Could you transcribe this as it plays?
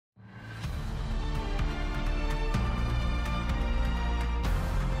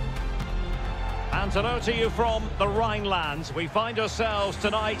And hello to you from the Rhineland. We find ourselves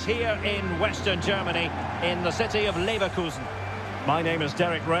tonight here in Western Germany, in the city of Leverkusen. My name is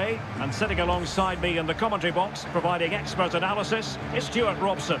Derek Ray, and sitting alongside me in the commentary box, providing expert analysis, is Stuart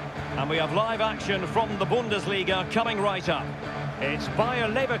Robson. And we have live action from the Bundesliga coming right up. It's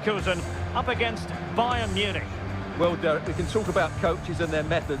Bayern Leverkusen up against Bayern Munich. Well, Derek, we can talk about coaches and their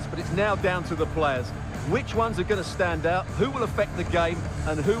methods, but it's now down to the players. Which ones are going to stand out, who will affect the game,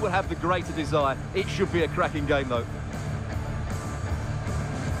 and who will have the greater desire? It should be a cracking game, though.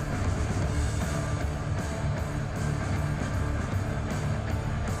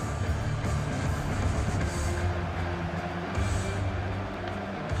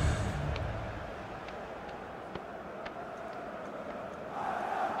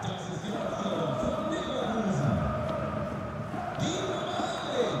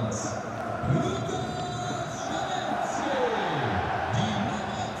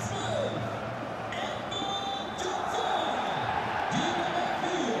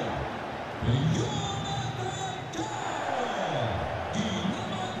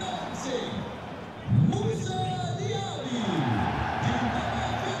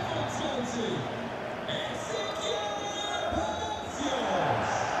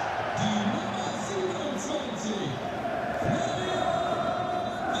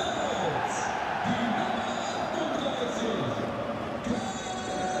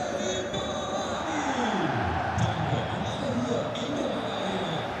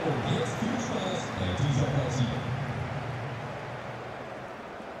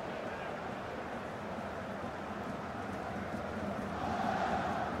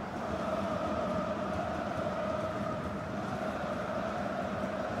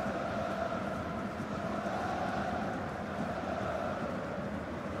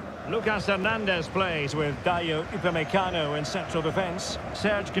 Lucas Hernandez plays with Dayo Upamecano in central defence.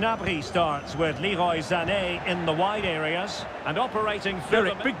 Serge Gnabry starts with Leroy Sané in the wide areas. And operating through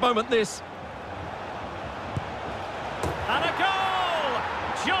Derek, big moment this. And a goal!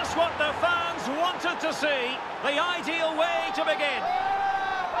 Just what the fans wanted to see. The ideal way to begin.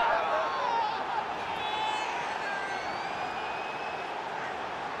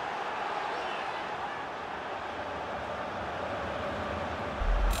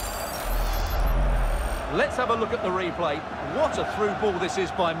 Let's have a look at the replay. What a through ball this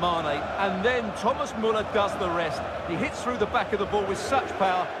is by Mane. And then Thomas Müller does the rest. He hits through the back of the ball with such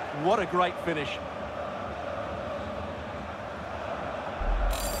power. What a great finish.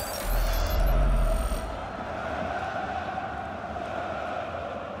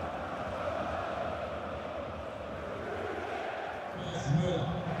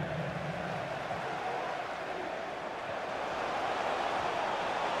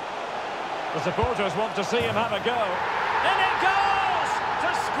 The supporters want to see him have a go. In it goes! To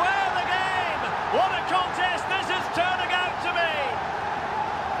square the game! What a contest this is turning out to be!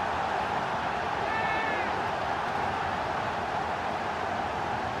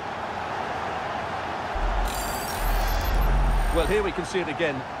 Well, here we can see it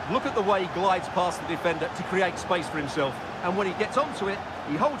again. Look at the way he glides past the defender to create space for himself. And when he gets onto it,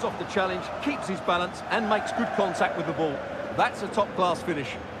 he holds off the challenge, keeps his balance, and makes good contact with the ball. That's a top-class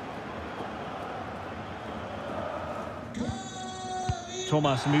finish.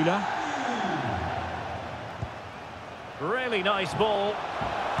 Thomas Müller. Really nice ball.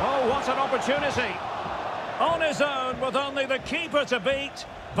 Oh, what an opportunity. On his own with only the keeper to beat.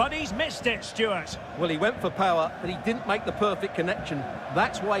 But he's missed it, Stuart. Well, he went for power, but he didn't make the perfect connection.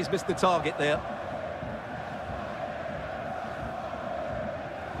 That's why he's missed the target there.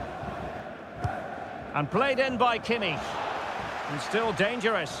 And played in by Kimmich. And still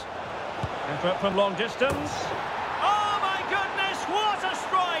dangerous. Effort from long distance. Oh, my goodness, what a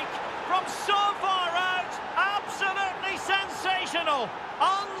strike! From so far out, absolutely sensational.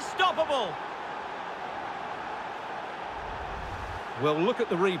 Unstoppable. Well, look at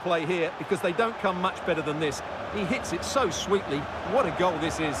the replay here, because they don't come much better than this. He hits it so sweetly. What a goal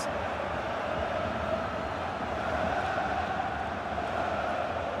this is.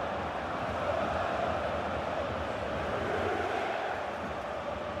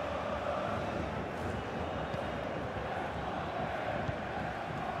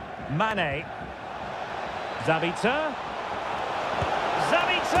 Mane. Zabitzer.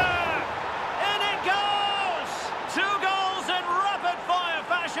 Zabitzer! In it goes! 2 goals in rapid-fire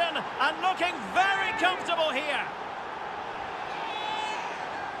fashion and looking very comfortable here.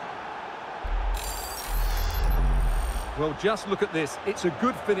 Well, just look at this. It's a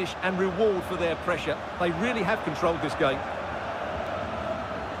good finish and reward for their pressure. They really have controlled this game.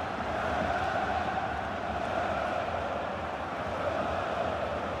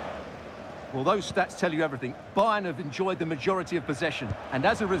 Well, those stats tell you everything. Bayern have enjoyed the majority of possession, and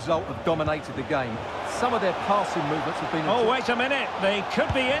as a result have dominated the game. Some of their passing movements have been... Oh, wait a minute. They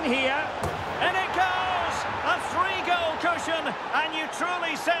could be in here. In it goes! A 3-goal cushion, and you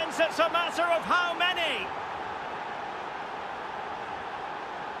truly sense it's a matter of how many.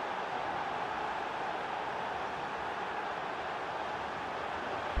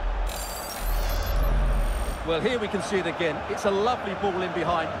 Well, here we can see it again. It's a lovely ball in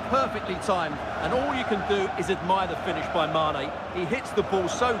behind, perfectly timed, and all you can do is admire the finish by Mane. He hits the ball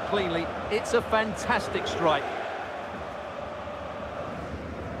so cleanly, it's a fantastic strike.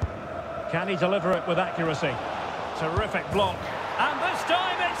 Can he deliver it with accuracy? Terrific block. And this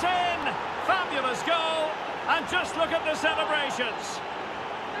time it's in! Fabulous goal! And just look at the celebrations.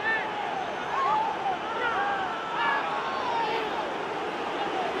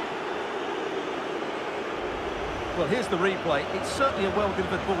 Well, here's the replay. It's certainly a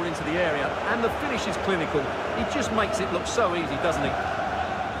well-delivered ball into the area, and the finish is clinical. He just makes it look so easy, doesn't he?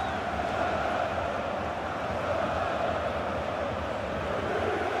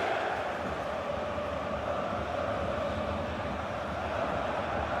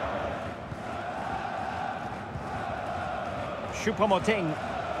 Choupo-Moting.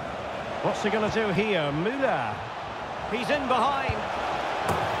 What's he going to do here? Müller. He's in behind.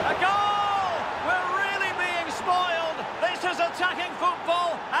 A goal! We're really being spoiled. This is attacking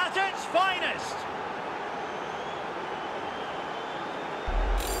football at its finest.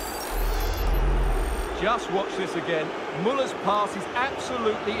 Just watch this again. Müller's pass is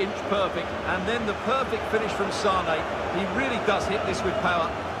absolutely inch perfect, and then the perfect finish from Sane. He really does hit this with power.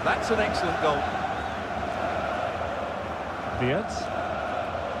 That's an excellent goal. Beards.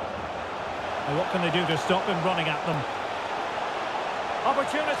 And what can they do to stop him running at them?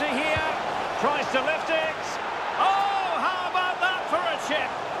 Opportunity here. Tries to lift it. Oh, how about that for a chip?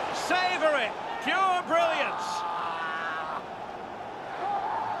 Savour it. Pure brilliance.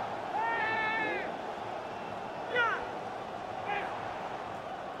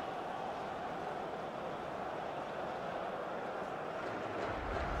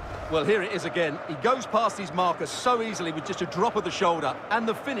 Well, here it is again. He goes past his marker so easily with just a drop of the shoulder, and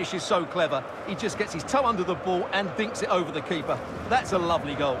the finish is so clever. He just gets his toe under the ball and dinks it over the keeper. That's a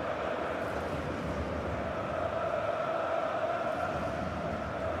lovely goal.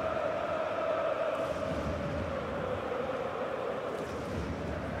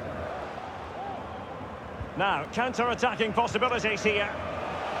 Now, counter-attacking possibilities here.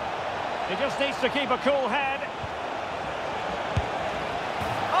 He just needs to keep a cool head.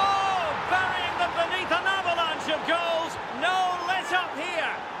 Beneath an avalanche of goals, no let up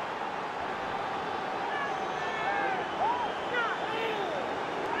here.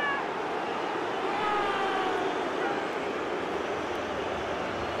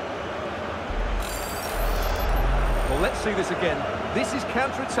 Well, let's see this again. This is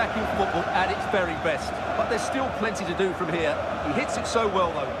counter-attacking football at its very best, but there's still plenty to do from here. He hits it so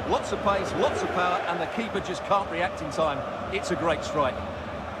well, though. Lots of pace, lots of power, and the keeper just can't react in time. It's a great strike.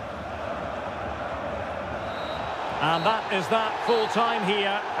 And that is that full time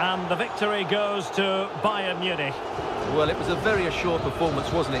here, and the victory goes to Bayern Munich. Well, it was a very assured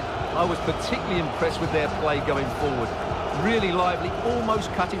performance, wasn't it? I was particularly impressed with their play going forward. Really lively,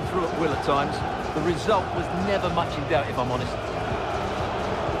 almost cutting through at will at times. The result was never much in doubt, if I'm honest.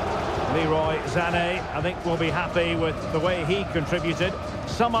 Leroy Sané, I think, will be happy with the way he contributed.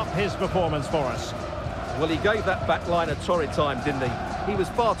 Sum up his performance for us. Well, he gave that back line a torrid time, didn't he? He was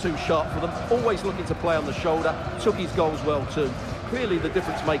far too sharp for them, always looking to play on the shoulder, took his goals well too. Clearly the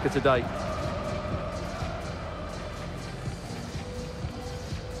difference maker today.